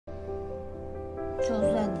就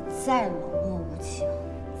算你再冷漠无情，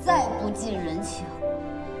再不近人情，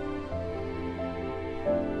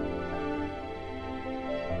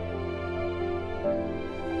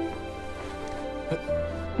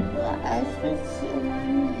我还是喜欢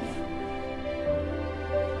你。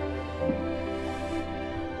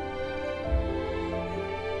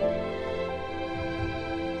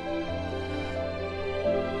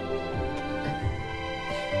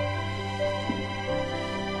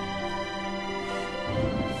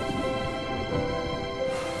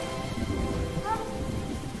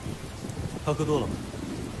他喝多了吗？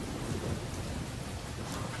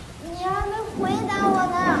你还没回答我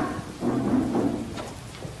呢，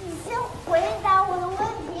你先回答我的问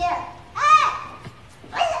题。哎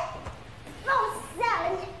呀，放我下来！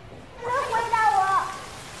你没回答我。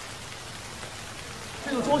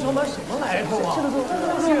这个庄小满什么来头啊？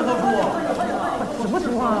谢何夫，什么情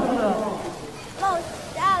况啊？放我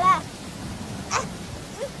下来！哎，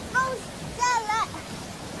你放我下来！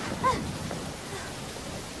哎。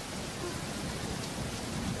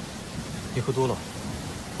 你喝多了，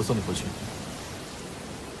我送你回去。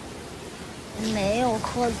没有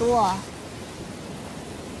喝多。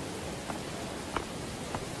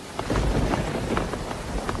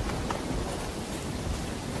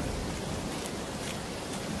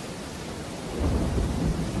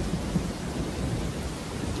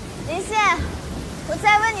林宪，我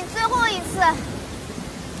再问你最后一次，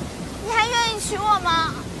你还愿意娶我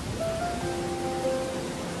吗？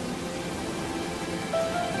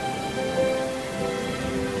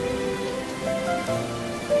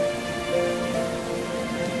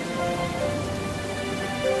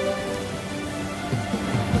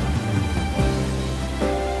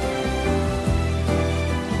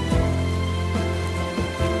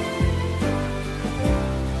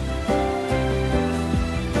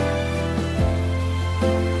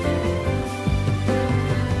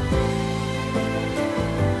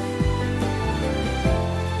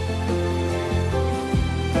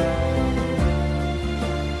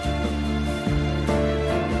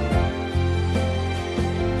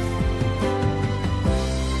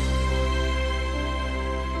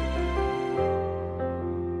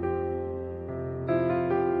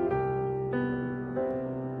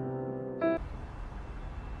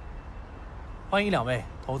 欢迎两位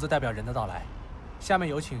投资代表人的到来，下面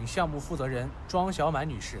有请项目负责人庄小满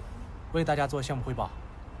女士为大家做项目汇报。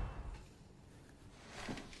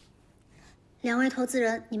两位投资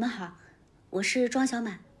人，你们好，我是庄小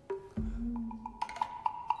满。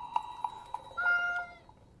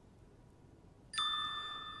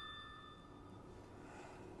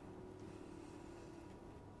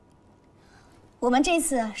我们这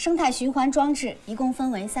次生态循环装置一共分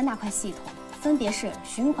为3大块系统。 分别是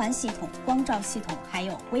循环系统、光照系统，还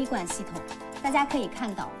有微灌系统。大家可以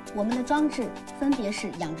看到，我们的装置分别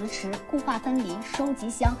是养殖池、固化分离、收集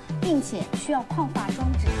箱，并且需要矿化装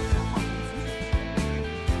置转化。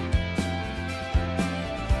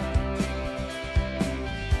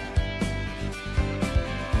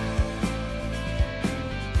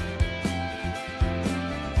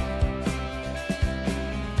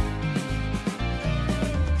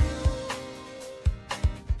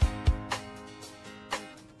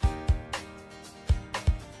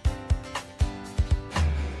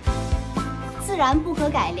 自然不可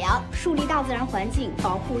改良，树立大自然环境，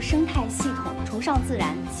保护生态系统，崇尚自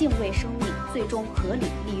然，敬畏生命，最终合理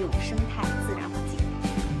利用生态自然环境。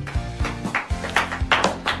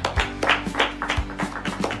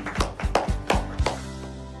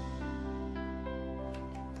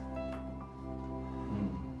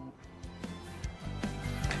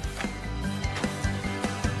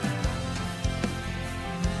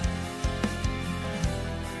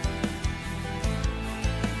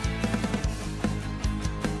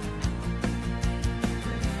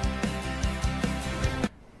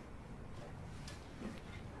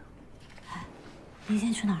林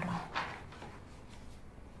宪去哪儿了？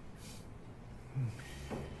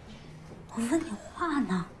我问你话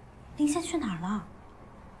呢，林宪去哪儿了？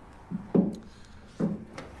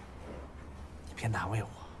你别难为我。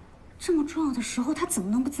这么重要的时候，他怎么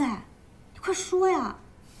能不在？你快说呀！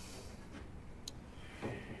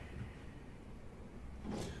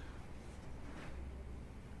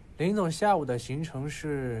林总下午的行程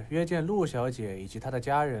是约见陆小姐以及她的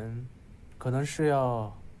家人，可能是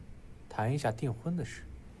要谈一下订婚的事。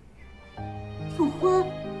订婚？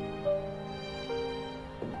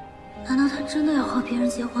难道他真的要和别人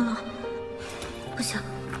结婚了？不行！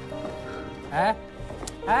哎，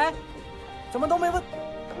怎么都没问？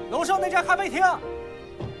楼上那家咖啡厅。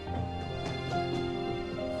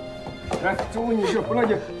来，就问你一句，不让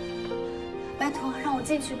进。白托，让我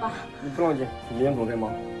进去吧。你不让进，你明天走可以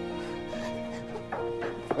吗？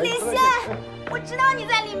李现，我知道你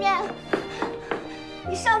在里面。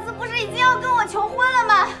你上次不是已经要跟我求婚了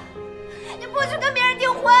吗？你不去跟别人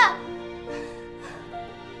订婚。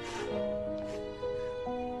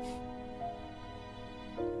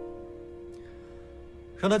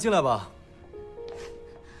让他进来吧。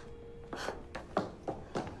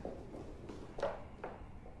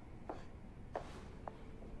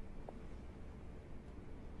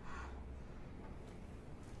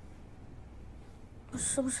我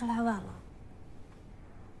是不是来晚了？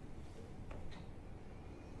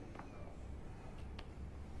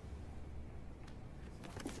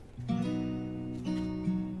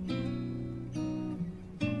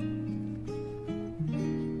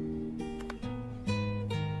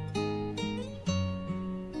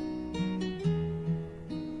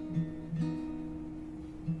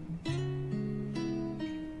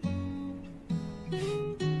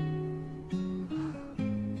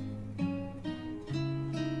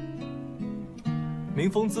民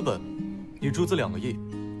丰资本拟注资2个亿，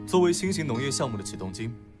作为新型农业项目的启动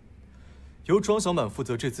金，由庄小满负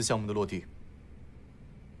责这次项目的落地。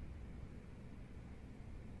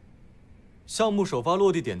项目首发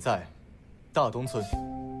落地点在大东村。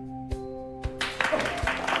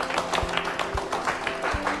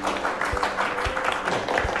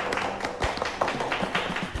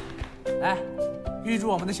来，预祝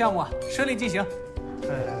我们的项目顺利进行。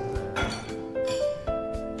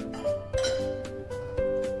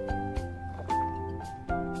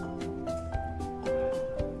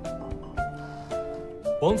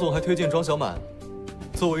王总还推荐庄小满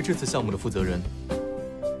作为这次项目的负责人，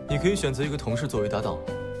你可以选择一个同事作为搭档，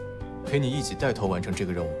陪你一起带头完成这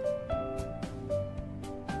个任务。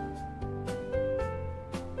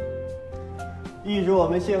预祝我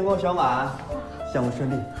们谢工小满项目顺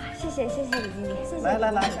利。谢谢李经理，谢谢。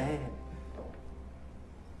来，哎。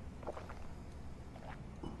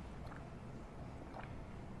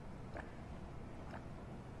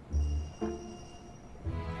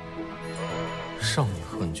让你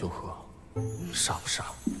喝你就喝，傻不傻？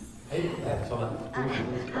哎，小满，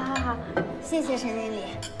好，谢谢陈经理。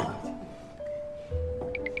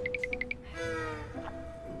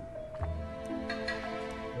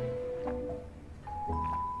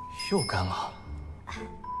又干了，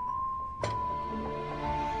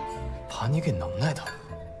把你给能耐的。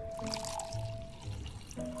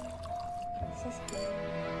谢谢。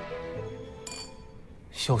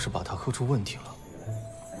要是把它喝出问题了，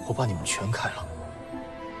我把你们全开了。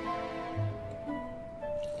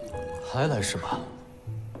还来是吧？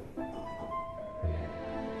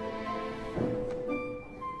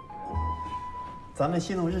咱们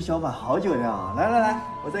新同事小满好酒量啊！来，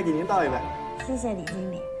我再给您倒一杯。谢谢李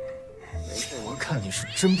经理。我看你是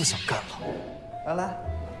真不想干了。来，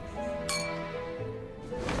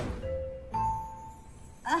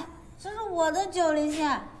哎，这是我的酒，李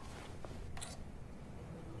现。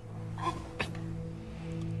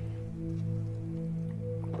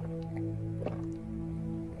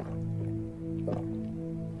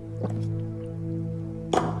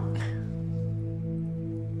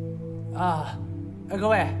各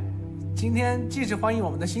位，今天既是欢迎我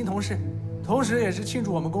们的新同事，同时也是庆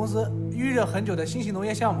祝我们公司预热很久的新型农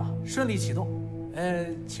业项目顺利启动。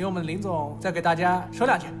请我们林总再给大家说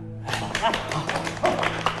2句。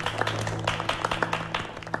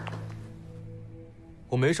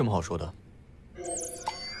我没什么好说的。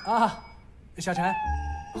小陈，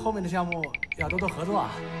后面的项目要多多合作啊！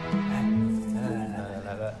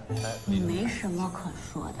来，你没什么可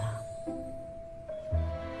说的。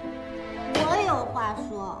我有话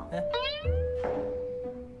说。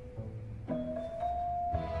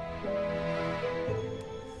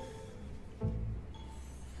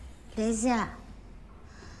林现，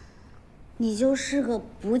你就是个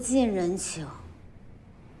不近人情、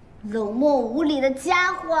冷漠无理的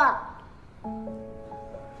家伙！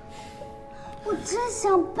我真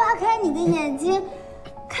想扒开你的眼睛，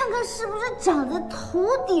看看是不是长在头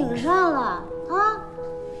顶上了啊！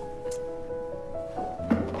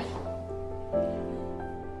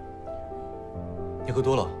你喝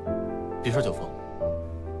多了，别耍酒疯。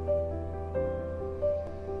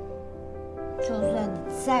就算你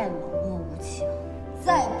再冷漠无情，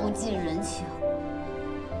再不近人情，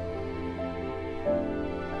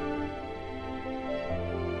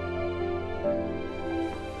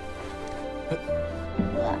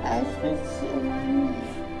我还是喜欢你。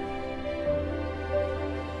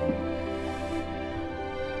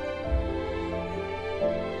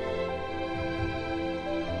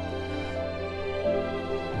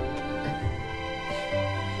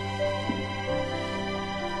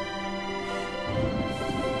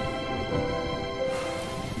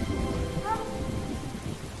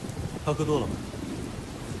他喝多了吗？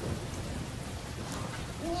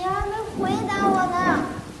你还没回答我呢，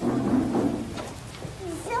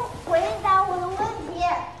你先回答我的问题。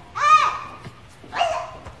哎呀，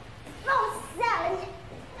放我下来！你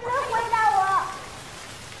没回答我。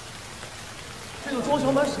这个庄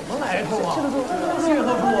小满什么来头啊？谢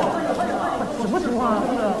何叔，什么情况啊？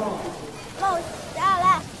放我下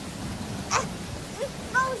来！哎，你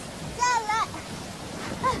放我下来！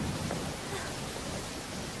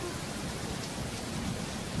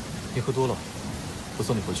你喝多了，我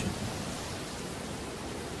送你回去。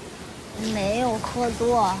没有喝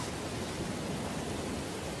多。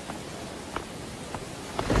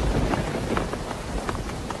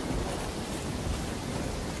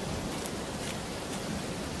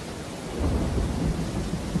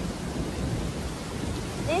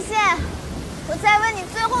林宪，我再问你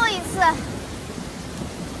最后一次，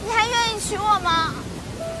你还愿意娶我吗？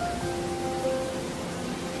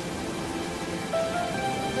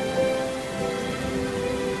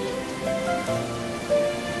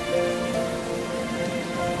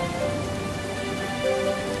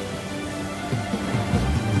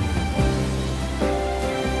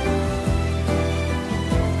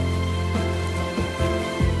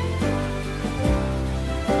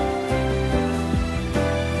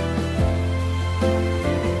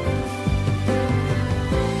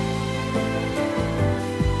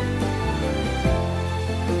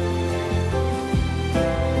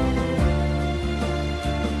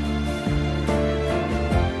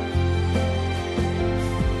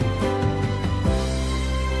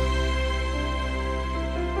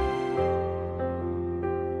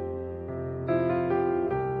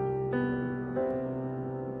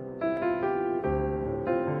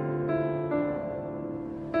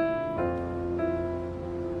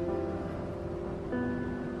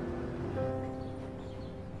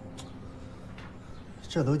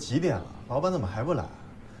这都几点了？老板怎么还不来？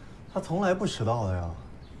他从来不迟到的呀。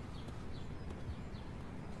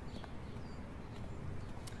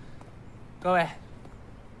各位，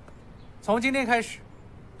从今天开始，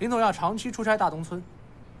林总要长期出差大东村，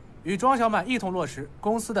与庄小满一同落实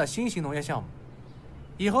公司的新型农业项目。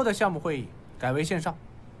以后的项目会议改为线上。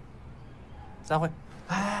散会。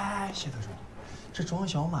哎，谢特首，这庄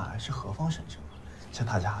小满是何方神圣啊？这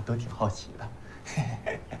大家都挺好奇的。嘿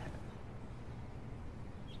嘿嘿。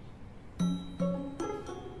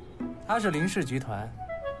她是林氏集团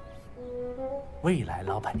未来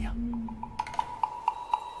老板娘。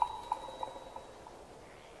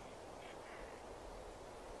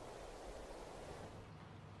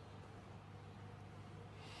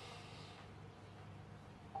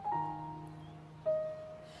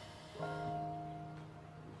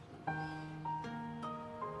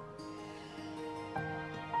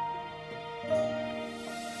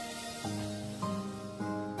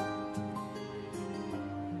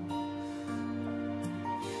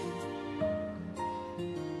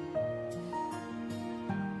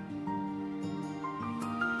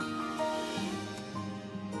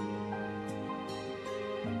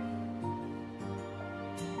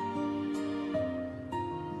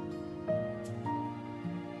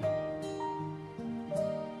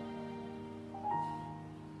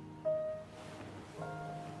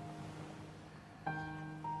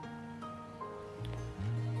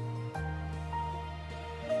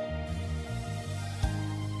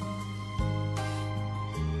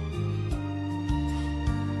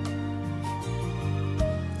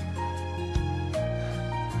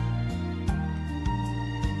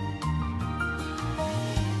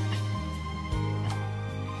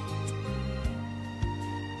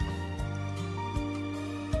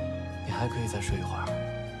还可以再睡一会儿。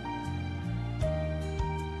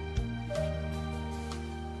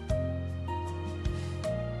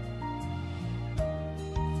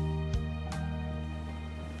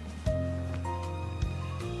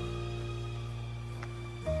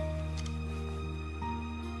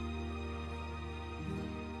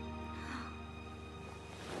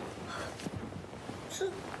这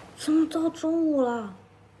怎么到中午了？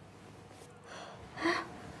哎，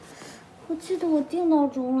我记得我定闹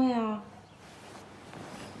钟了呀。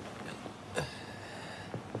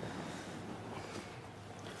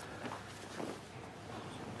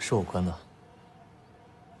是我关的。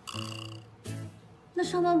那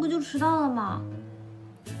上班不就迟到了吗？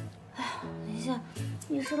哎呀，林夏，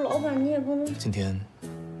你是老板，你也不能……今天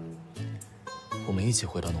我们一起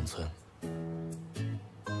回到农村。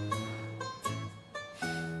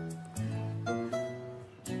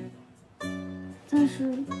但是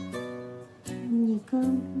你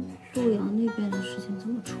跟陆阳那边的事情怎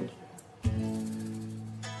么处理？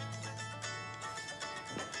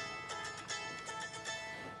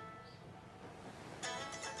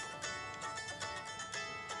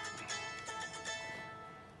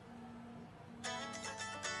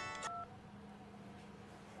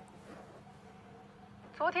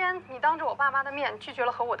昨天你当着我爸妈的面拒绝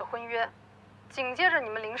了和我的婚约，紧接着你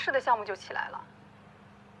们林氏的项目就起来了。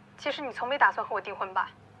其实你从没打算和我订婚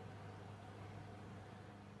吧？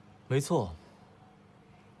没错，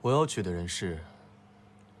我要娶的人是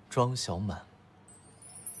庄小满。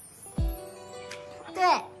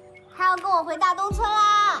对，他要跟我回大东村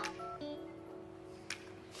啦。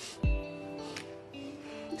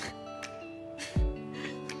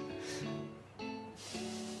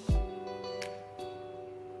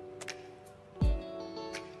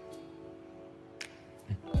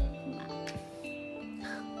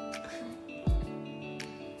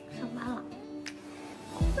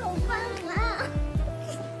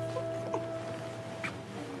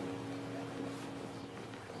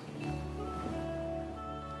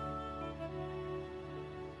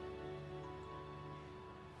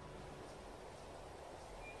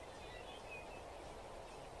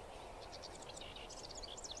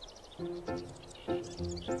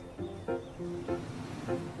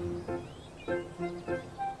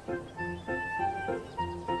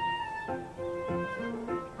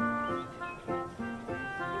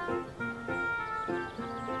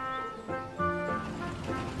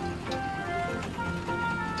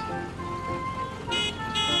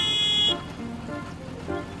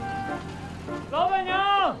老板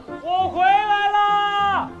娘，我回来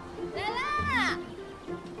啦！来啦！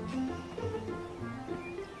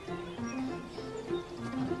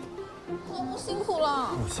老公辛苦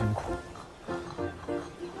了。不辛苦。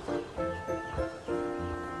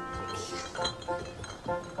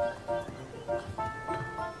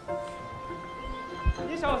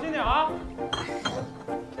你小心点啊！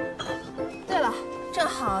对了，正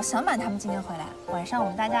好小满他们今天回来，晚上我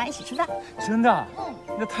们大家一起吃饭。真的？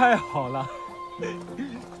那太好了。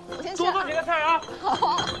我先去啊。多做几个菜啊！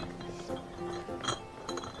好。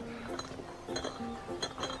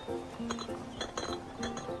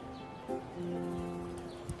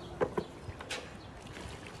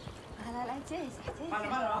来接一下，接一下。慢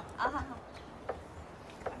点，慢点啊！好好好。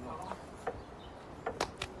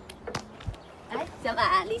哎，小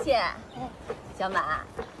满、丽倩，小满，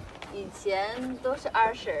以前都是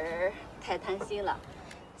二婶儿太贪心了，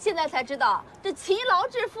现在才知道这勤劳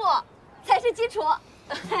致富才是基础。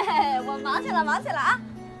嘿嘿，我忙起来，忙起来啊！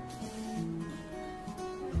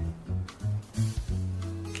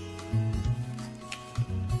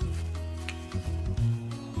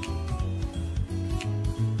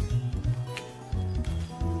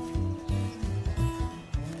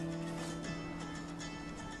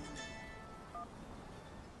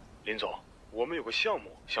林总，我们有个项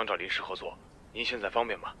目想找林氏合作，您现在方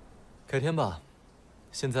便吗？改天吧，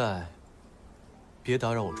现在别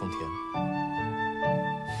打扰我种田。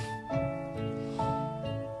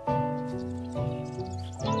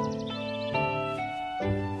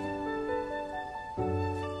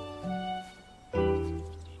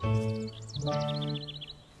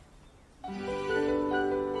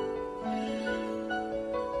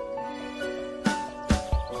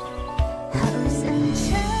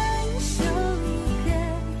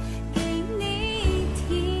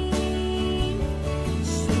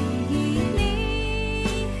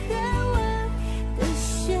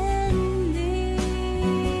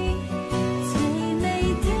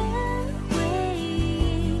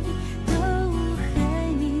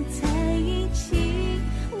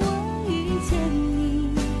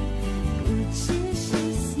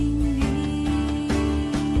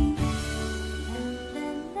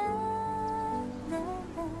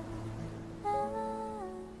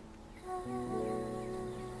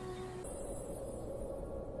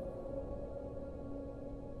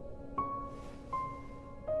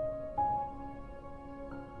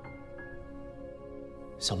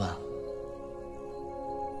小满，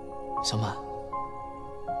小满，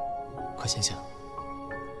快醒醒，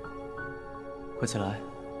快起来，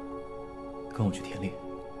跟我去田里，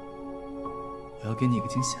我要给你一个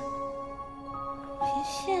惊喜。别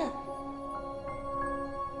谢，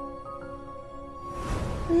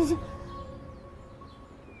你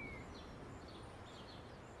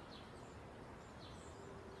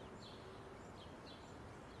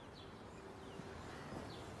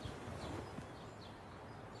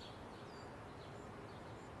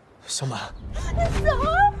小满，你走！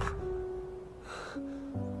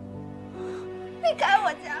离开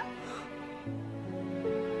我家！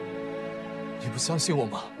你不相信我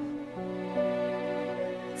吗？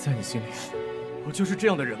在你心里，我就是这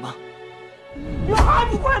样的人吗？你还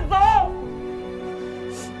不快走！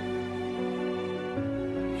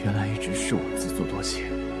原来一直是我自作多情。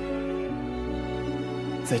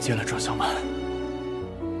再见了，庄小满，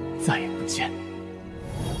再也不见。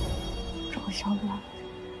庄小满。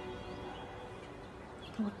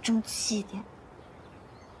给我争气一点。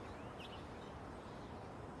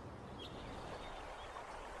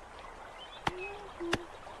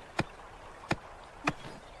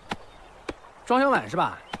庄小满是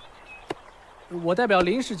吧？我代表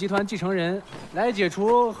林氏集团继承人来解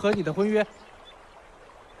除和你的婚约。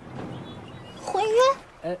婚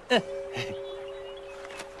约？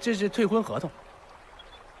这是退婚合同。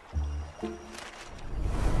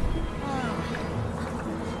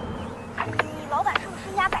你老板是不是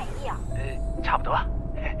身家100亿啊？差不多。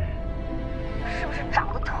是不是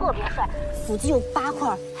长得特别帅，腹肌有8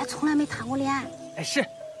块，还从来没谈过恋爱？哎，是，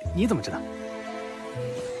你怎么知道？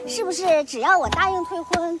是不是只要我答应退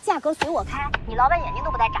婚，价格随我开，你老板眼睛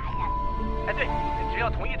都不带眨一下的？哎，对，只要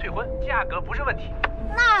同意退婚，价格不是问题。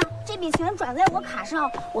那这笔钱转在我卡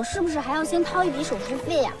上，我是不是还要先掏一笔手续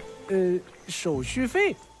费呀？手续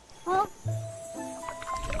费？啊。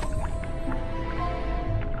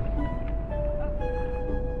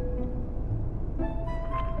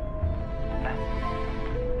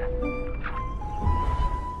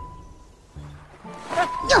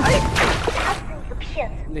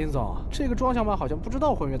林总，这个庄小满好像不知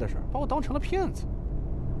道婚约的事，把我当成了骗子。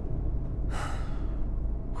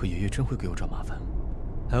我爷爷真会给我找麻烦，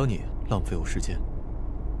还有你浪费我时间。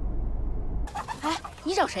哎，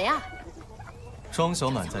你找谁呀？庄小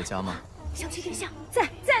满在家吗？相亲对象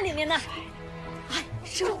在里面呢。哎，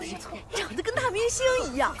这不是长得跟大明星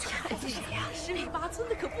一样，孩子呀，10里8村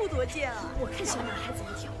的可不多见啊。我看小满还怎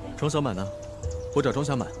么挑。庄小满呢？我找庄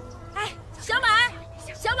小满。哎，小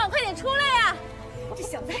满，快点出来呀！这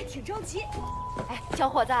小子还挺着急。哎，小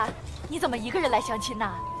伙子，你怎么一个人来相亲呢？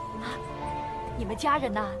啊，你们家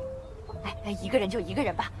人呢？哎，一个人就一个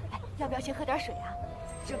人吧。哎，要不要先喝点水啊？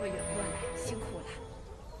这么远过来，辛苦了。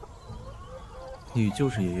你就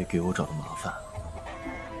是爷爷给我找的麻烦。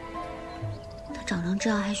他长成这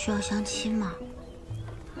样还需要相亲吗？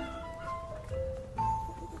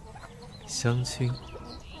相亲？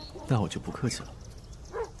那我就不客气了。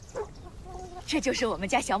这就是我们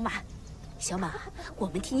家小满。小满，我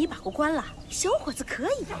们替你把过关了，小伙子可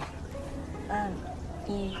以。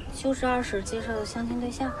你就是二婶介绍的相亲对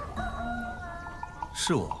象？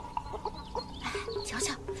是我。瞧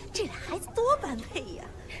瞧，这俩孩子多般配呀，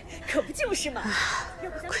可不就是嘛！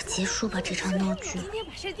快结束吧这场闹剧。今天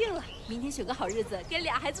把事定了，明天选个好日子给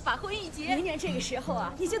俩孩子把婚一结。明年这个时候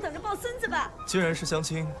啊，你就等着抱孙子吧。既然是相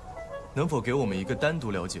亲，能否给我们一个单独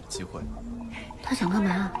了解的机会？他想干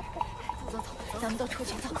嘛？走，咱们都出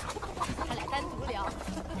去走，他俩单独聊。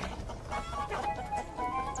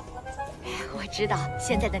我知道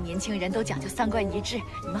现在的年轻人都讲究3观一致，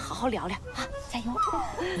你们好好聊聊啊，加油！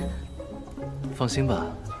放心吧，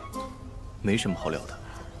没什么好聊的。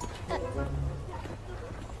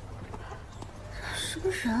什么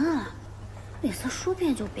人啊？脸色说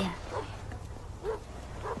变就变。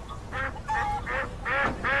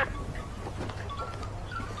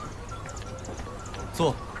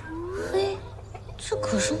坐。嘿，这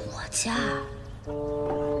可是我家。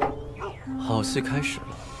好戏开始了。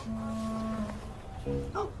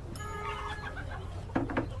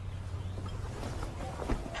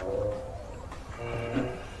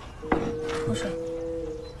喝水。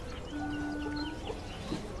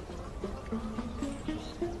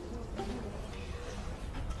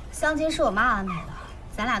相亲是我妈安排的，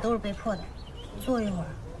咱俩都是被迫的。坐一会儿，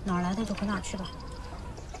哪儿来的就回哪儿去吧。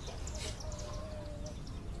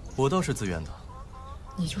我倒是自愿的。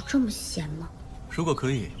你就这么闲吗？如果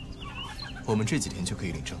可以，我们这几天就可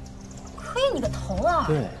以领证。可以你个头啊！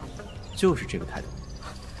对，就是这个态度。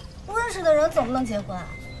不认识的人怎么能结婚啊？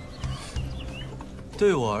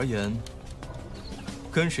对我而言，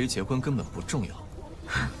跟谁结婚根本不重要。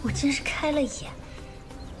我真是开了眼。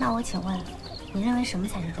那我请问，你认为什么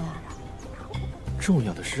才是重要的？重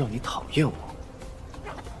要的是让你讨厌我。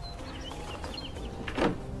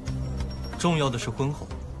重要的是婚后，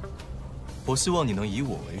我希望你能以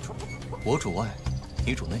我为主，我主外，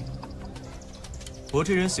你主内。我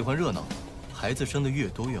这人喜欢热闹，孩子生得越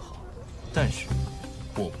多越好，但是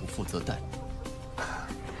我不负责带。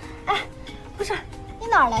哎，不是，你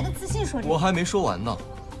哪来的自信说这个？我还没说完呢。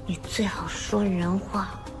你最好说人话。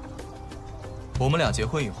我们俩结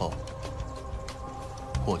婚以后，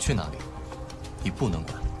我去哪里，你不能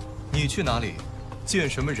管；你去哪里，见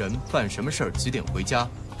什么人，办什么事儿，几点回家，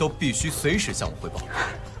都必须随时向我汇报。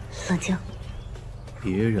冷静。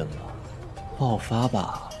别忍了，爆发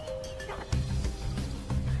吧。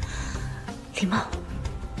礼貌。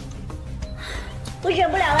我忍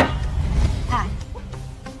不了了。哎，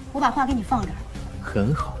我把话给你放这儿。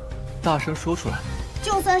很好，大声说出来。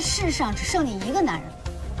就算世上只剩你一个男人，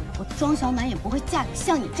我庄小满也不会嫁给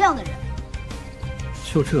像你这样的人。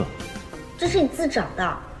就这，这是你自找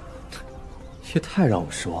的。也太让我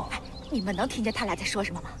失望了。你们能听见他俩在说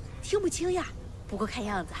什么吗？听不清呀。不过看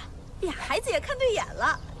样子，俩孩子也看对眼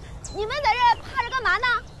了。你们在这趴着干嘛呢？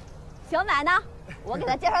小满呢？我给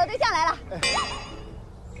他介绍个对象来了。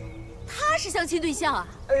他是相亲对象啊？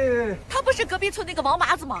他不是隔壁村那个王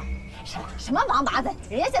麻子吗？什么王麻子？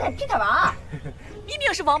人家现在是 Peter 王。明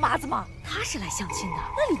明是王麻子嘛。他是来相亲的。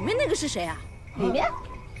那里面那个是谁啊？里面？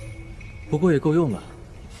不过也够用了。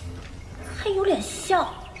还有脸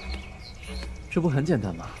笑？这不很简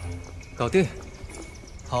单吗？搞定。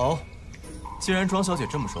好，既然庄小姐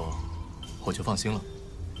这么说，我就放心了。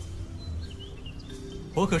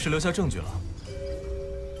我可是留下证据了。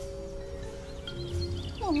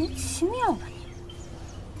莫名其妙吧你！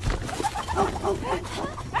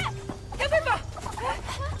田贵芬，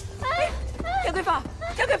田贵芬，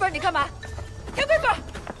田贵芬，你干嘛？田贵芬，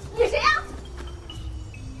你谁呀？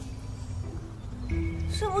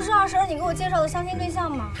这不是二婶你给我介绍的相亲对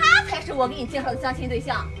象吗？他才是我给你介绍的相亲对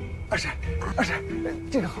象。二婶，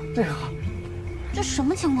这个好，这个好。这什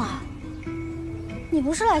么情况？你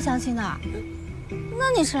不是来相亲的，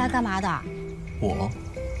那你是来干嘛的？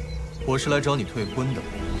我是来找你退婚的。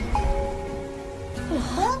退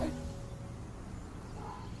婚？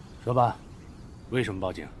说吧，为什么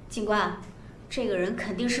报警？警官，这个人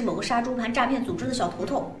肯定是某个杀猪盘诈骗组织的小头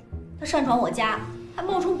头，他擅闯我家，还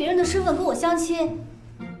冒充别人的身份跟我相亲。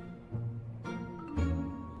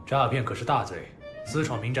诈骗可是大罪，私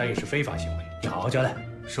闯民宅也是非法行为，你好好交代。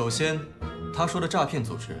首先，他说的诈骗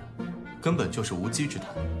组织，根本就是无稽之谈。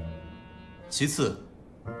其次，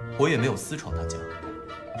我也没有私闯他家，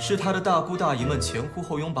是他的大姑大姨们前呼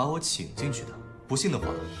后拥把我请进去的。不信的话，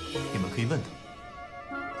你们可以问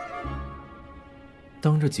他。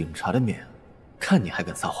当着警察的面，看你还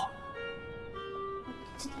敢撒谎？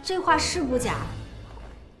这话是不假，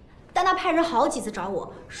但他派人好几次找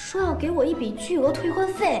我，说要给我一笔巨额退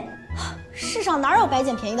婚费。世上哪有白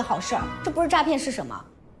捡便宜的好事？这不是诈骗是什么？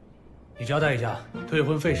你交代一下，退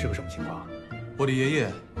婚费是个什么情况？我的爷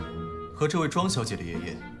爷和这位庄小姐的爷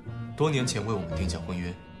爷，多年前为我们定下婚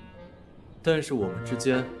约，但是我们之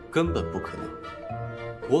间根本不可能。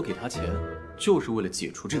我给他钱，就是为了解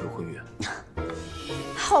除这个婚约。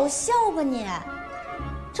好笑吧你？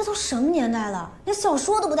这都什么年代了，连小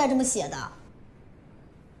说都不带这么写的。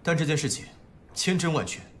但这件事情千真万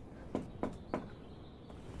确。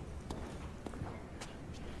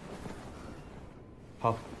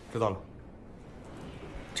好，知道了。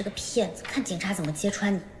这个骗子，看警察怎么揭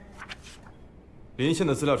穿你。连线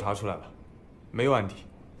的资料查出来了，没有案底。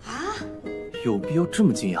啊？有必要这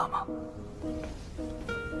么惊讶吗？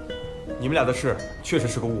你们俩的事确实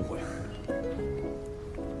是个误会。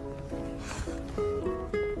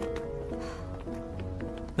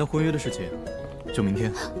那婚约的事情，就明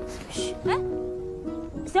天。哎，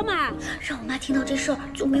小马，让我妈听到这事儿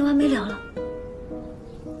就没完没了了。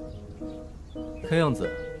看样子，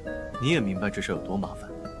你也明白这事有多麻烦。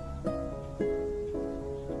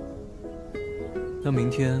那明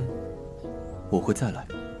天我会再来。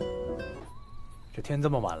这天这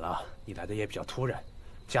么晚了，你来的也比较突然，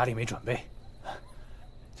家里没准备。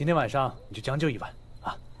今天晚上你就将就一晚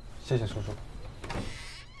啊！谢谢叔叔。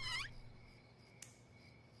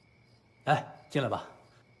来，进来吧。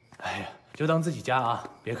哎呀，就当自己家啊，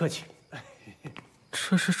别客气。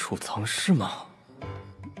这是储藏室吗？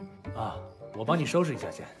啊，我帮你收拾一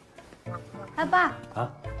下先。哎，爸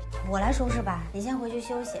啊，我来收拾吧，你先回去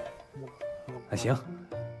休息。那行，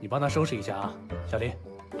你帮他收拾一下啊。小林，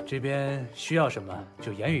这边需要什么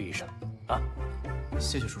就言语一声啊。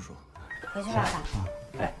谢谢叔叔。回去吧，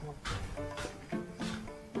爸。哎。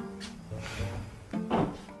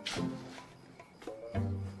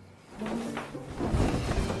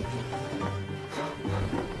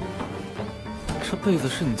这被子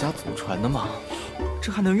是你家祖传的吗？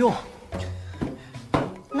这还能用？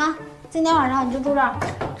那今天晚上你就住这儿。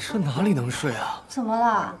这哪里能睡啊？怎么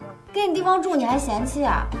了？给你地方住你还嫌弃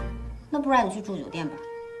啊？那不然你去住酒店吧。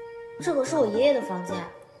这可是我爷爷的房间。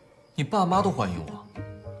你爸妈都欢迎我，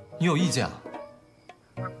你有意见啊？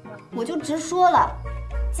我就直说了，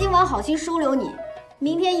今晚好心收留你，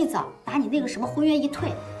明天一早把你那个什么婚约一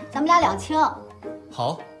退，咱们俩两清。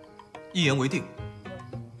好，一言为定。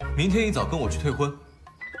明天一早跟我去退婚，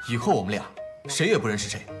以后我们俩谁也不认识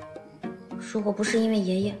谁。如果不是因为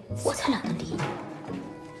爷爷，我才懒得理你。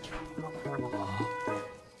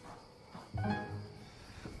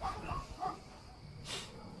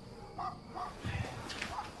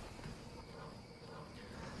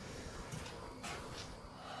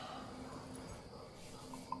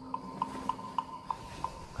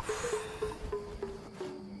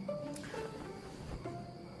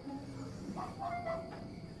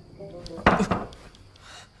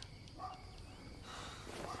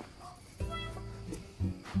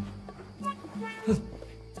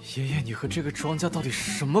爷爷，你和这个庄家到底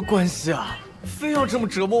什么关系啊？非要这么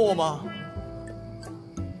折磨我吗？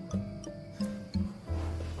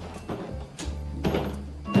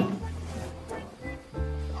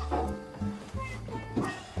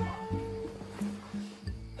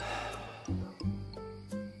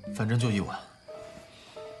反正就1碗。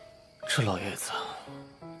这老爷子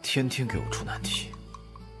天天给我出难题。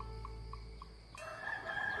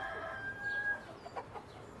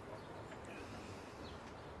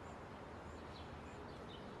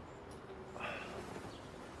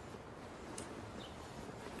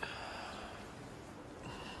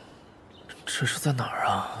这是在哪儿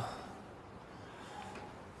啊？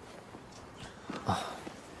啊，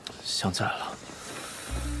想起来了，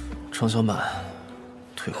庄小满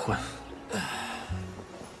退婚。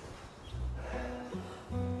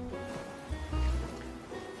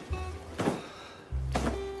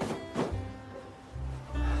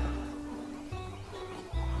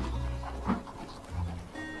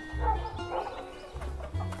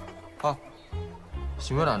啊，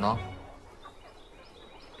行月奶呢？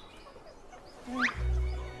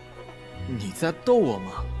你在逗我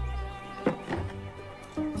吗？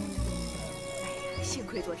幸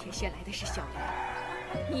亏昨天先来的是小莲，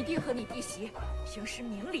你弟和你弟媳平时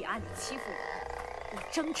明里暗里欺负我，我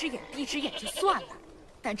睁只眼闭只眼就算了，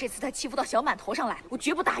但这次他欺负到小满头上来，我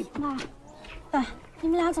绝不答应。妈，爸，你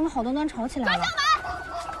们俩怎么好端端吵起来了？庄小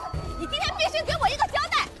满，你今天必须给我一个交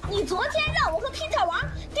代！你昨天让我和皮特王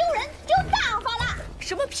丢人丢大发了。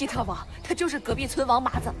什么皮特王？他就是隔壁村王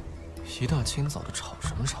麻子。一大清早的吵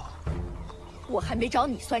什么吵？我还没找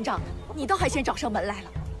你算账呢，你倒还先找上门来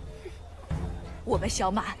了。我们小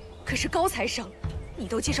满可是高材生，你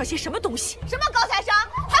都介绍些什么东西？什么高材生，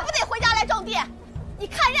还不得回家来种地？你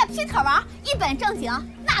看人家皮特王一本正经，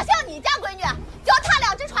哪像你家闺女脚踏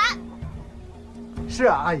2只船？是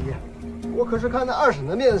啊，阿姨，我可是看在二婶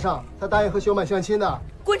的面子上才答应和小满相亲的。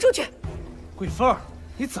滚出去！桂凤，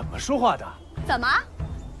你怎么说话的？怎么？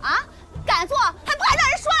啊？敢做还不敢让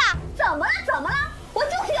人说啊？怎么了？怎么了？我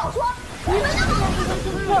就是要说，你们能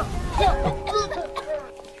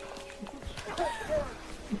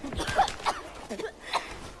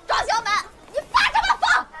庄小满，你发什么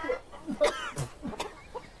疯？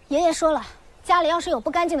爷爷说了，家里要是有不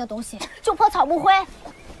干净的东西，就泼草木灰。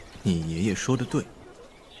你爷爷说的对。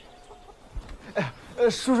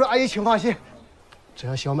叔叔阿姨请放心，只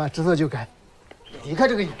要小满知错就改，离开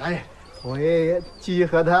这个野男人，我爷爷继续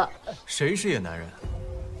和他。谁是野男人？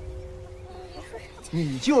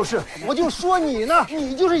你就是，我就说你呢，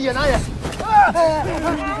你就是野男人。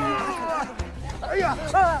哎呀！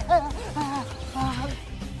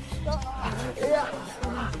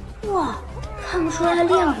哇，看不出来练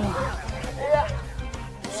过。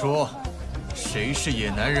说，谁是野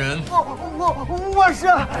男人？我是。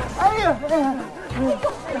哎呀！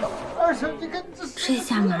二婶，你看这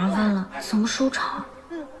下麻烦了，怎么收场？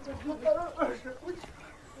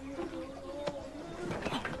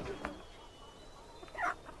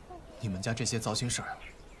你们家这些糟心事儿，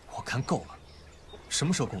我看够了。什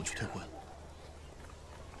么时候跟我去退婚？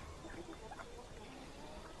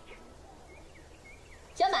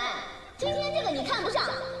小满，今天这个你看不上，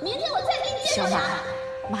明天我再给你介绍啥？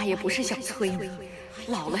妈也不是想催你，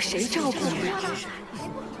老了谁照顾你啊？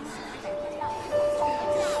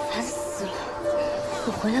烦死了！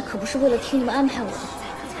我回来可不是为了听你们安排我的。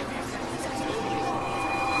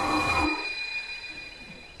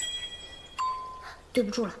对不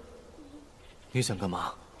住了。你想干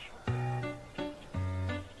嘛？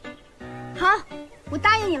好，我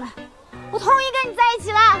答应你了，我同意跟你在一起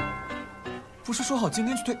了。不是说好今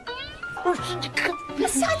天去退？不是这个，你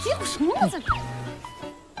瞎结我什么呢？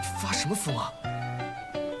发什么疯啊！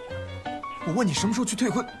我问你什么时候去退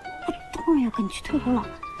婚？我当然要跟你去退婚了，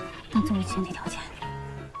但作为前提条件，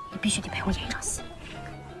你必须得陪我演一场戏。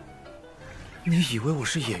你以为我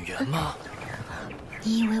是演员吗？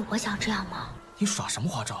你以为我想这样吗？你耍什么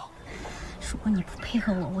花招？如果你不配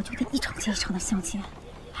合我，我就得一场接一场的相亲，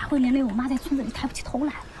还会连累我妈在村子里抬不起头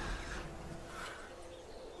来。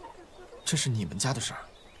这是你们家的事儿，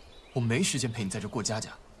我没时间陪你在这过家家。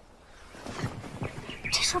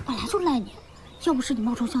这事儿本来就赖你，要不是你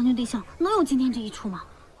冒充相亲对象，能有今天这一出吗？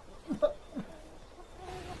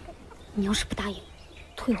你要是不答应，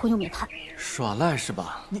退婚又免谈。耍赖是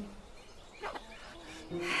吧？你。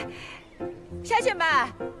乡亲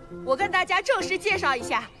们，我跟大家正式介绍一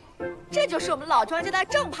下，这就是我们老庄家的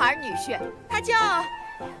正牌女婿，他叫……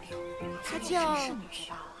乡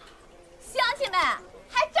亲们，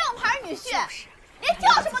还正牌女婿，连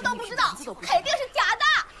叫什么都不知道，肯定是假的。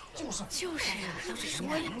就是啊，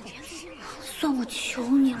说呀，算我求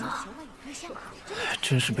你了。还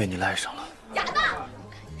真是被你赖上了。假的。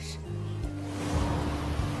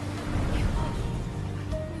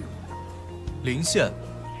林宪，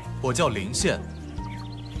我叫林宪。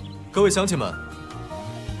各位乡亲们，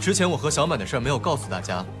之前我和小满的事没有告诉大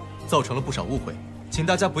家，造成了不少误会，请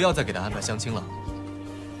大家不要再给他安排相亲了，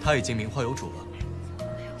他已经名花有主了。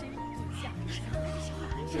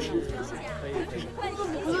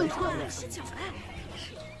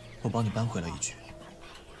我帮你扳回了一局，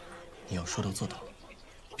你要说到做到，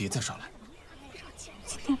别再耍赖。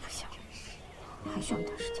今天不行，还需要一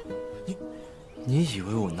段时间。你以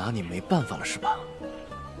为我拿你没办法了是吧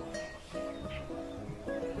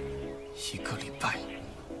？1个礼拜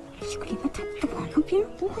，1个礼拜太短了，别人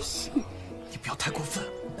不会信。你不要太过分。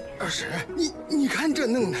二婶，你看这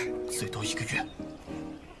弄的，最多1个月。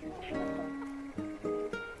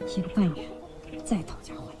1个半月，再讨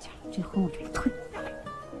价还价，这婚我就不退。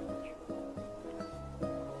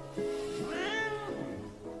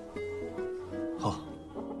好。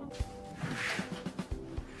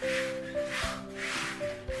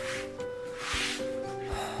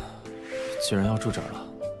既然要住这儿了，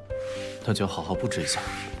那就要好好布置一下。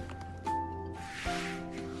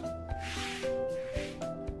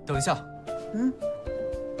等一下。嗯。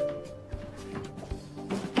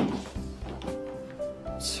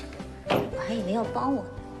我还以为要帮我呢。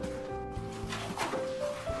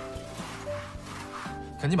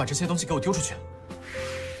赶紧把这些东西给我丢出去。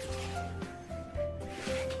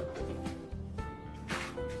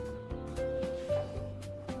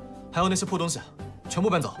还有那些破东西，全部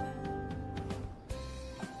搬走。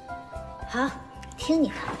好，听你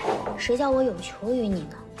的，谁叫我有求于你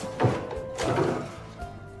呢？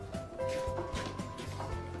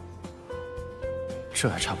这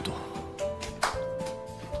还差不多。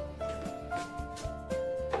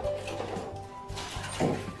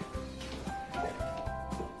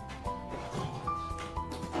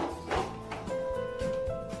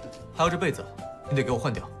还有这被子，你得给我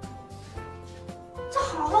换掉。这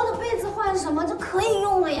好好的被子换什么？这可以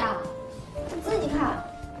用了呀，你自己看。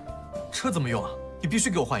这怎么用啊？你必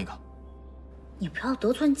须给我换一个。你不要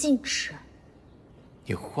得寸进尺。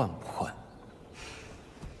你换不换？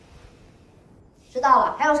知道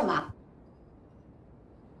了，还有什么？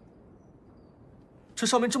这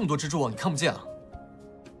上面这么多蜘蛛网，你看不见啊？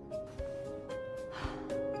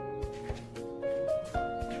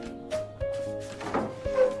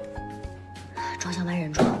庄小满，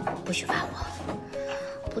忍住，不许烦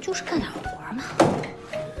我。不就是干点活吗？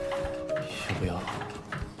要不要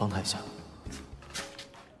帮他一下？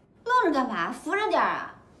愣着干嘛？扶着点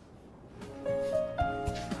啊！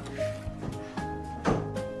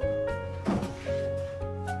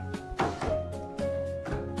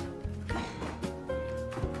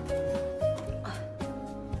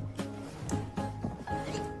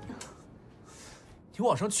你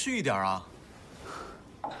往上去一点啊！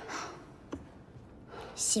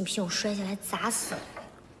信不信我摔下来砸死你？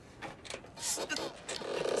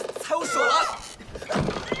踩我手了！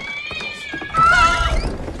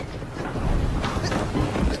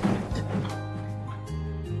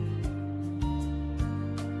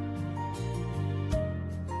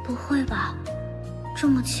不会吧，这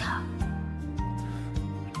么巧？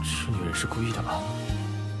这女人是故意的吧？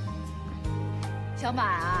小满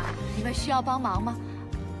啊，你们需要帮忙吗？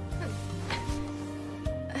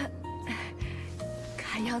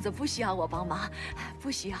看样子不需要我帮忙，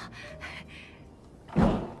不需要。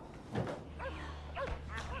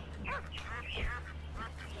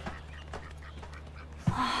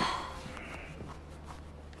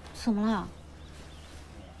怎么了？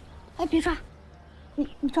哎，别抓！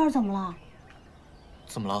你这儿怎么了？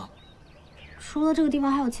怎么了？除了这个地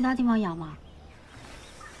方，还有其他地方痒吗？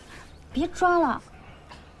别抓了！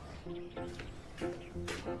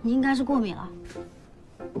你应该是过敏了。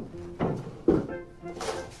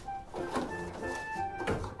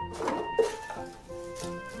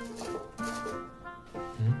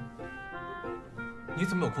你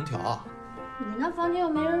怎么有空调啊？你那房间又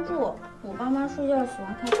没人住，我爸妈睡觉喜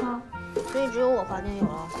欢开窗，所以只有我房间有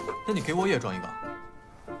了。那你给我也装一个。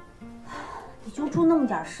你就住那么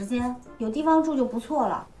点时间，有地方住就不错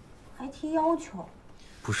了，还提要求。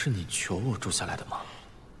不是你求我住下来的吗？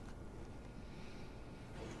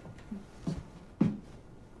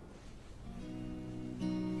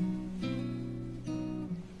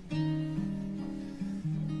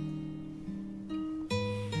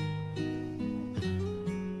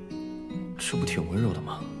这不挺温柔的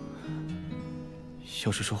吗？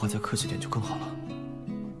要是说话再客气点就更好了。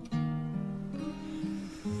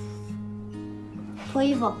脱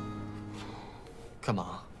衣服。干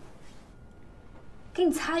嘛？给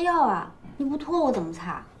你擦药啊！你不脱我怎么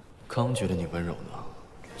擦？刚觉得你温柔呢，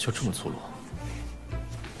就这么粗鲁。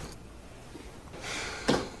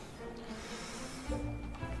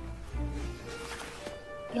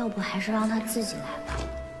要不还是让他自己来吧。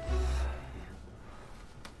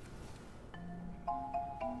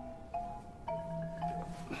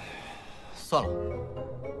算了，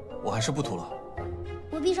我还是不涂了。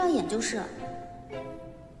我闭上眼就是。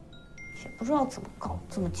也不知道怎么搞，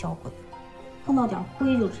这么娇贵，碰到点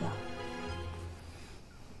灰就这样。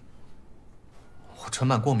我尘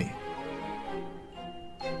螨过敏。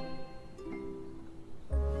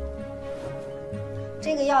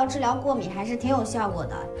这个药治疗过敏还是挺有效果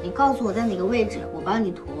的。你告诉我在哪个位置，我帮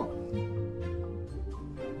你涂。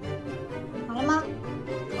好了吗？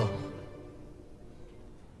哦。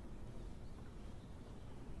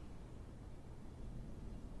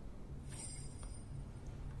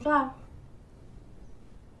这儿。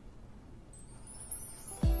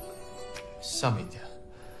下面一点。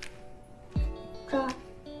这儿。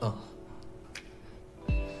嗯。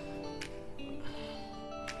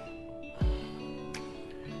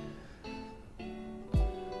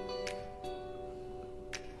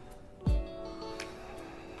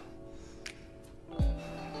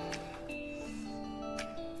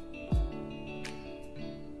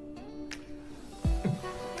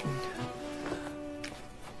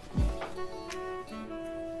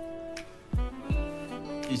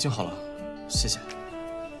已经好了，谢谢。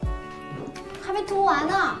还没涂完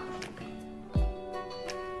呢，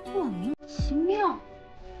莫名其妙。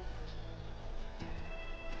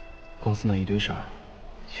公司那一堆事儿，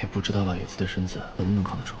也不知道老爷子的身子能不能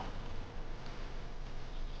扛得住。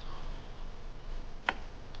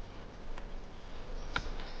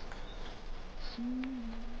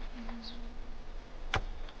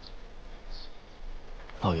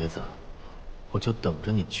老爷子，我就等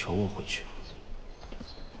着你求我回去。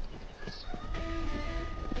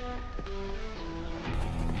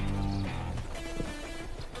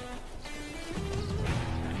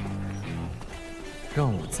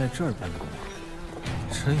让我在这儿办公，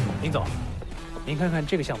真有。林总，您看看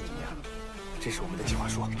这个项目怎么样？这是我们的计划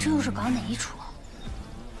书。这又是搞哪一出？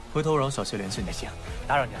回头让小谢联系你。行，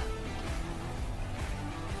打扰您了。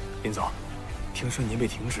林总，听说您被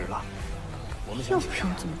停职了，我们想又不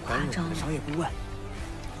用这么夸张了。商业顾问。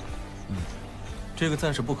这个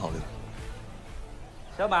暂时不考虑。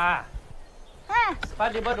小满，哎，发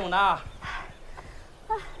直播中呢。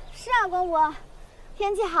是啊，公公。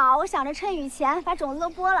天气好，我想着趁雨前把种子都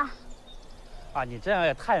播了。啊，你这样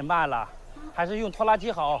也太慢了，还是用拖拉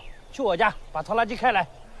机好。去我家把拖拉机开来。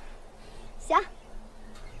行。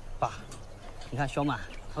爸，你看小满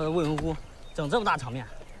他的未婚夫整这么大场面，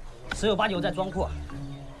十有八九在装酷。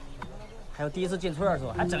还有第一次进村的时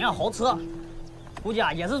候还整辆豪车，估计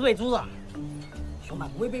啊也是喂猪的。小满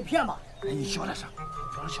不会被骗吧？哎，你小点声，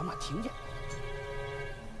别让小满听见。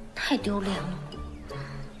太丢脸了。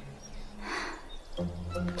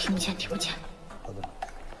听不见，听不见。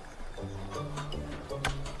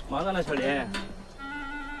忙着呢，小林。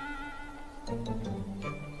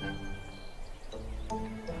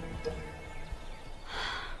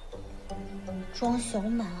装小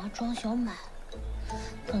满啊，装小满！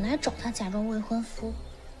本来找他假装未婚夫，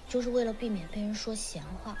就是为了避免被人说闲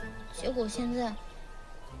话，结果现在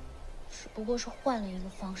只不过是换了一个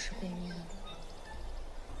方式被人用。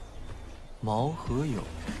毛和友。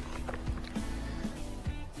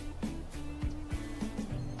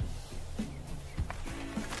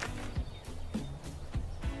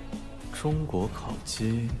中国烤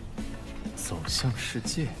鸡走向世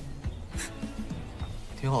界，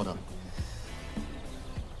挺好的。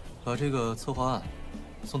把这个策划案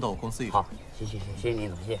送到我公司一份。好，谢谢林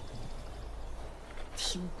总，谢谢。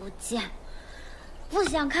听不见，不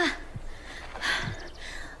想看，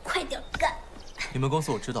快点干！你们公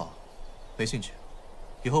司我知道，没兴趣，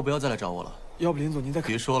以后不要再来找我了。要不林总您再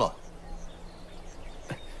别说了。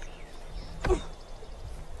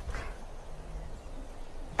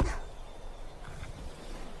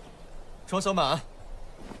庄小满，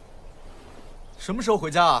什么时候回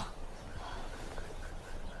家啊？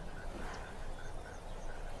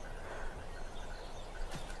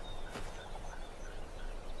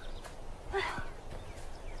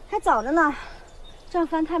还早着呢，这样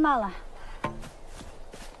翻太慢了。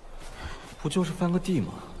不就是翻个地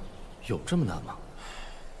吗？有这么难吗？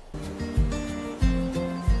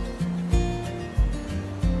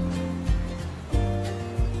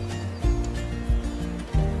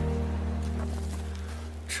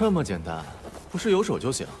这么简单，不是有手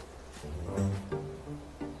就行。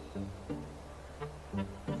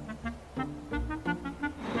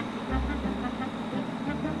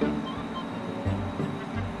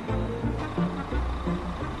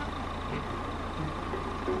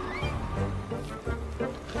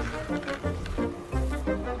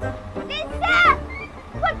林夏，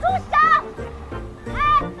给我住手！哎，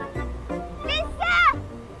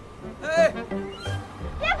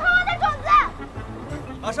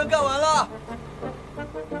干完了。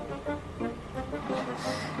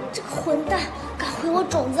这个混蛋，敢毁我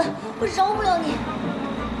种子，我饶不了你！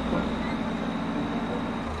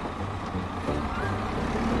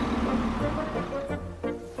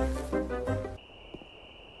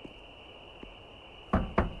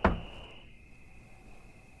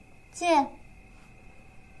进。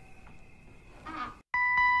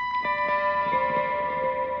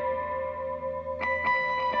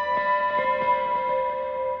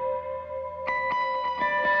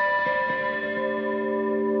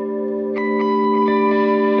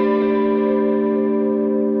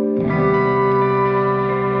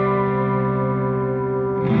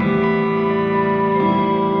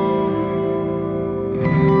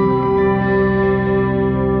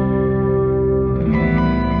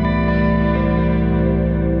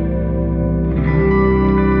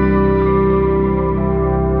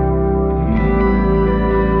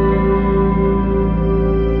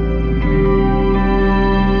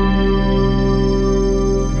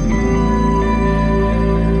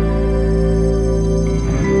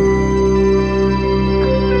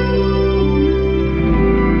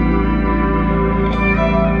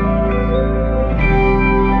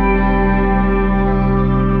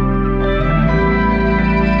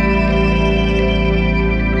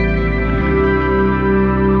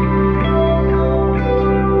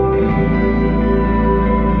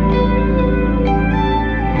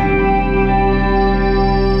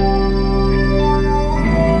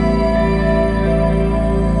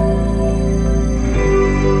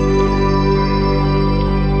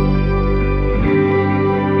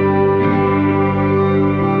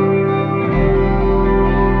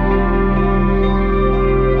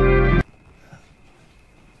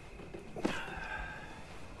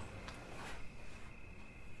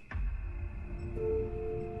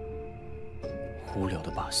无聊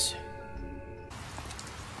的把戏。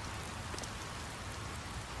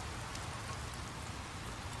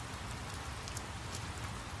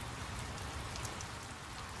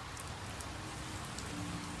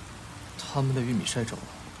他们的玉米晒肿了，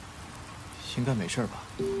应该没事吧？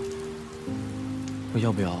我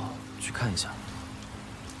要不要去看一下？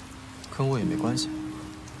跟我也没关系，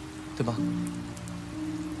对吧？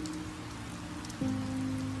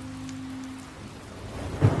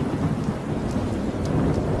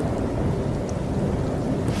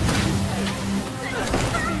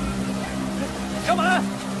小满，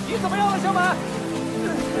你怎么样了，小满？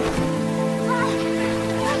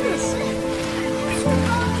没事，去帮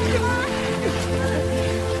他。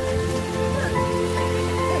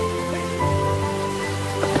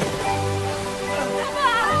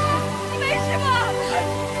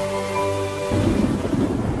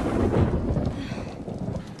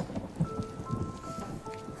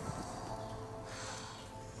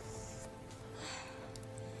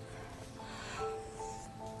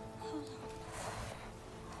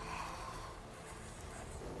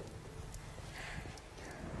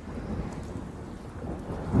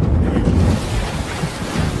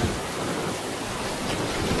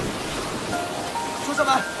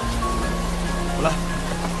我来。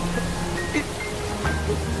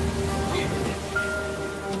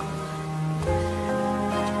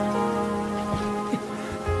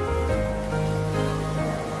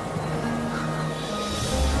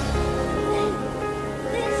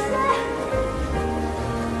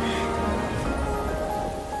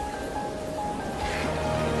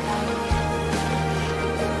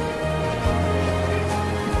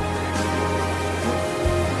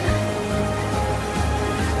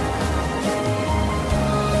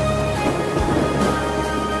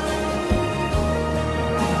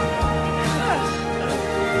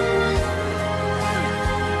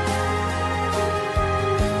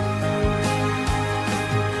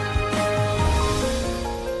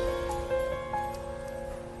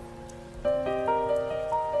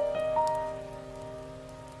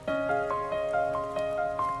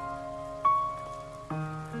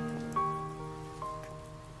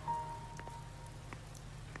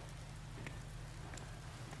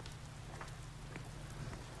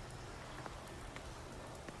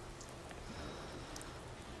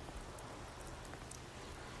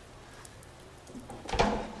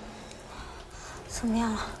怎么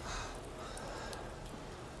样了？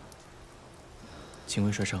轻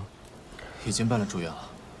微摔伤，已经办了住院了。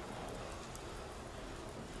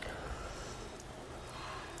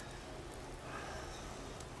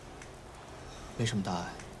没什么大碍，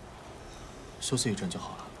休息一阵就好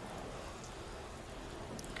了。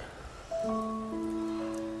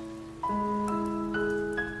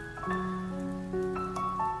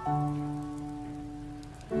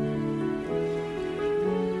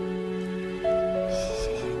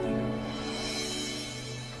谢谢你。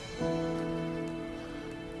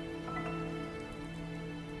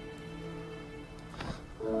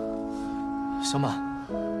小马，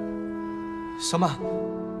小马。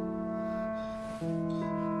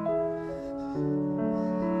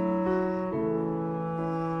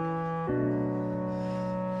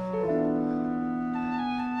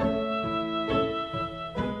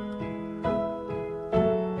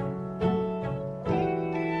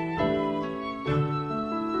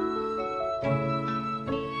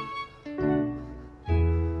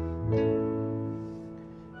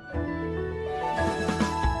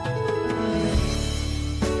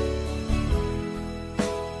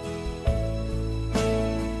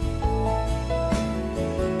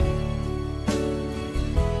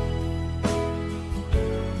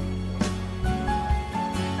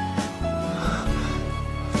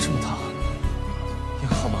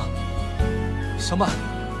 小马，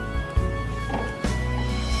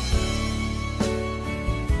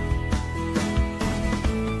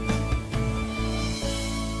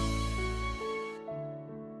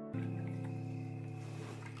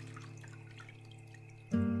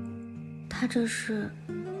他这是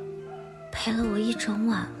陪了我一整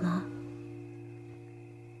晚吗？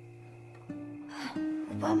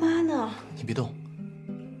我爸妈呢？你别动，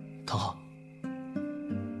躺好。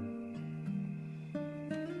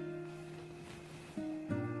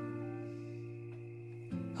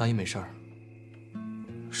 阿姨没事儿，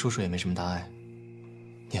叔叔也没什么大碍，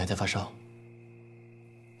你还在发烧，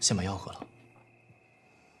先把药喝了。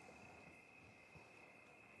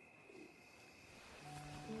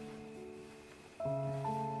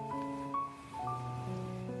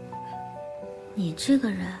你这个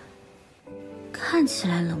人看起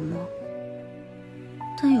来冷漠，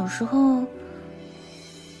但有时候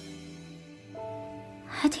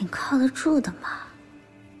还挺靠得住的嘛。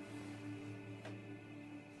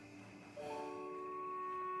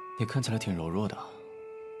 你看起来挺柔弱的，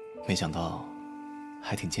没想到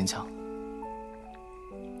还挺坚强。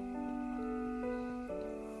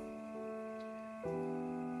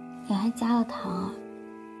你还加了糖啊？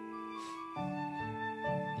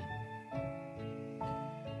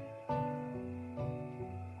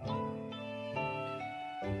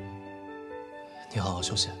你好好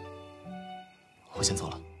休息，我先走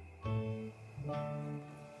了。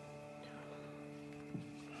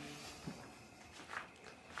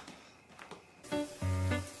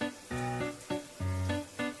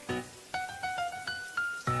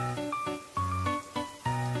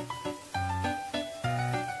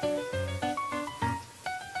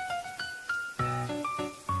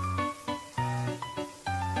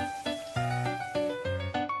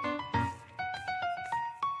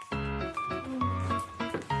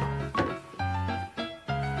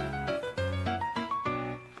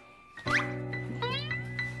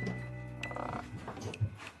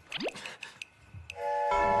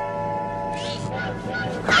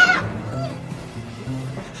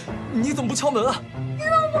 你怎么不敲门啊？你怎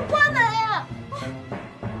么不关门呀？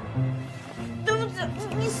对不起，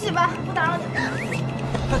你洗吧，不打扰你。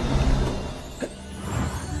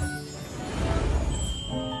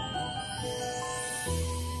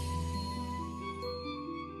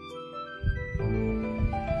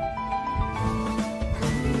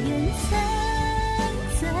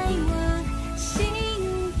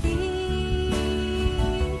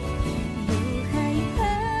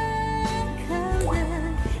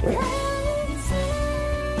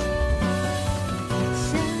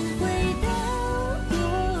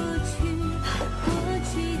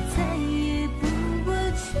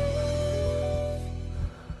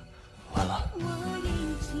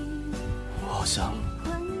好像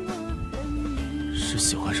是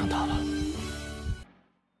喜欢上他了。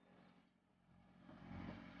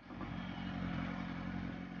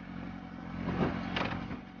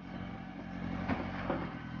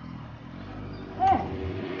哎，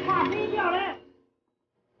差低调嘞！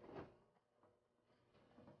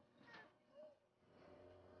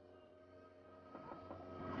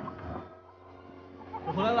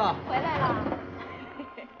我回来了。回来了。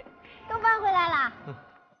豆瓣回来啦。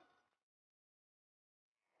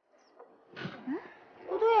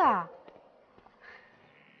不对啊！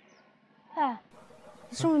哎，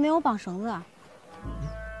你是不是没有绑绳子啊？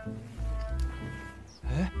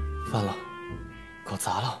哎，完了，搞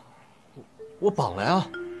砸了！我绑了呀。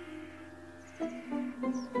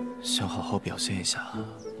想好好表现一下，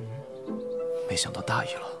没想到大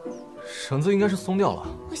意了。绳子应该是松掉了。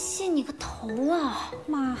我信你个头啊！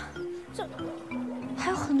妈，这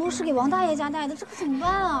还有很多是给王大爷家带的，这可怎么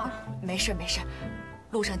办啊？没事没事，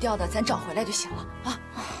路上掉的咱找回来就行了啊。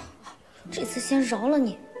这次先饶了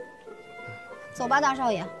你。走吧，大少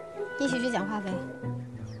爷，一起去讲话费。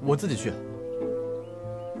我自己去。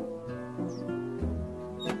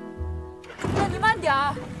那你慢点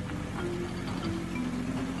儿。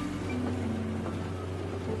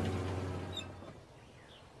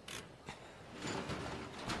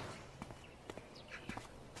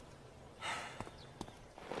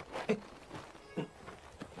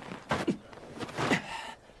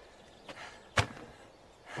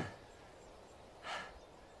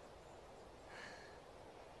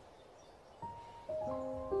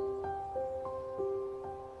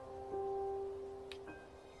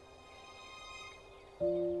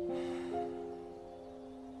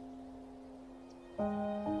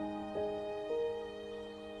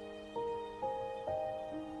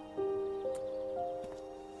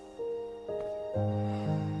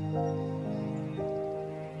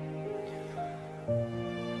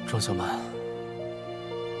小满，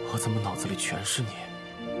我怎么脑子里全是你？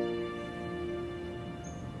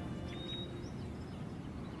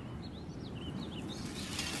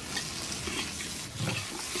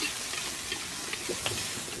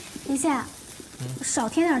林夏，少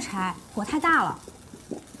添点柴，火太大了。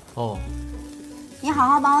哦，你好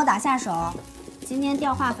好帮我打下手，今天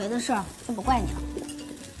掉化肥的事儿就不怪你了。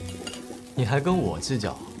你还跟我计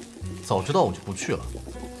较？早知道我就不去了。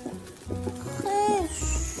嘿，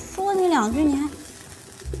说你两句，你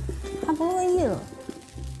还不乐意了。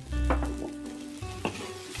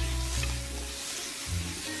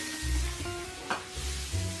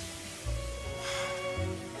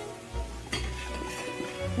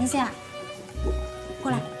林夏，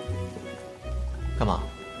过来。干嘛？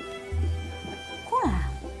过来。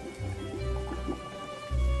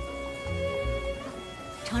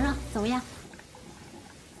尝尝怎么样？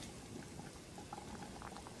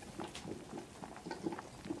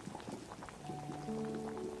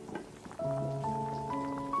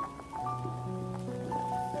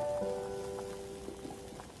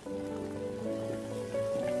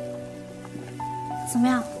怎么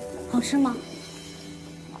样？好吃吗？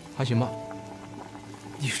还行吧。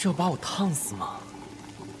你是要把我烫死吗？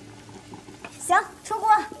行，出锅。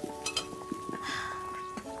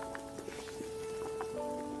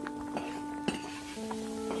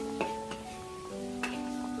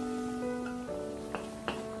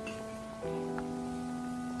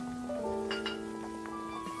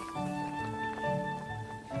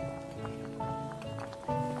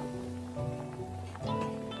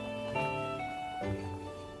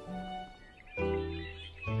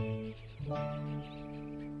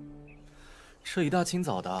这一大清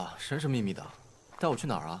早的，神神秘秘的，带我去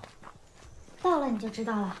哪儿啊？到了你就知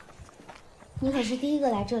道了。你可是第一个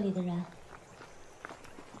来这里的人，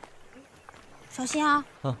小心啊！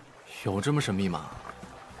有这么神秘吗？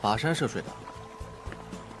跋山涉水的。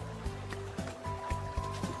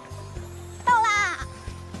到啦！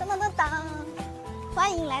当当当当！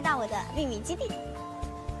欢迎来到我的秘密基地。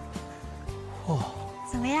哇，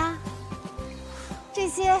怎么样？这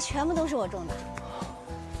些全部都是我种的。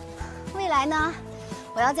未来呢，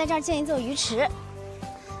我要在这儿建一座鱼池，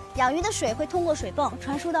养鱼的水会通过水泵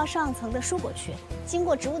传输到上层的蔬果区，经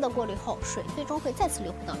过植物的过滤后，水最终会再次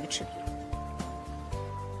流回到鱼池里。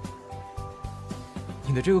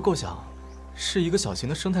你的这个构想，是一个小型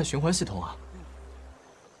的生态循环系统啊？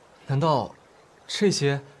难道这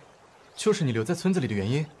些就是你留在村子里的原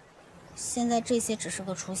因？现在这些只是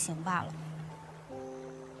个雏形罢了。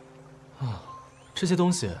啊，这些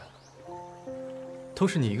东西都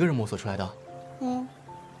是你一个人摸索出来的？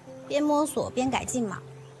边摸索边改进嘛。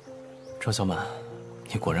庄小满，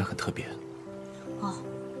你果然很特别。哦，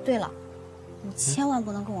对了，你千万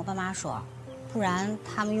不能跟我爸妈说，不然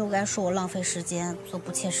他们又该说我浪费时间做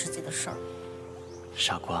不切实际的事儿。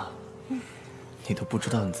傻瓜，你都不知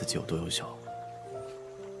道你自己有多优秀。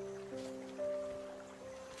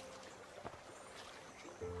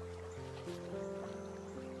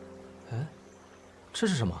哎，这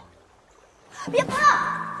是什么？别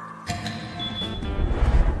怕！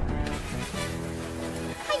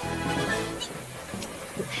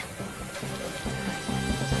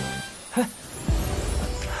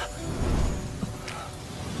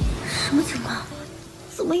什么情况？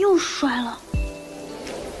怎么又摔了？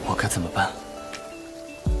我该怎么办？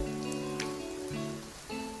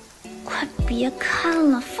快别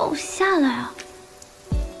看了，放下来啊！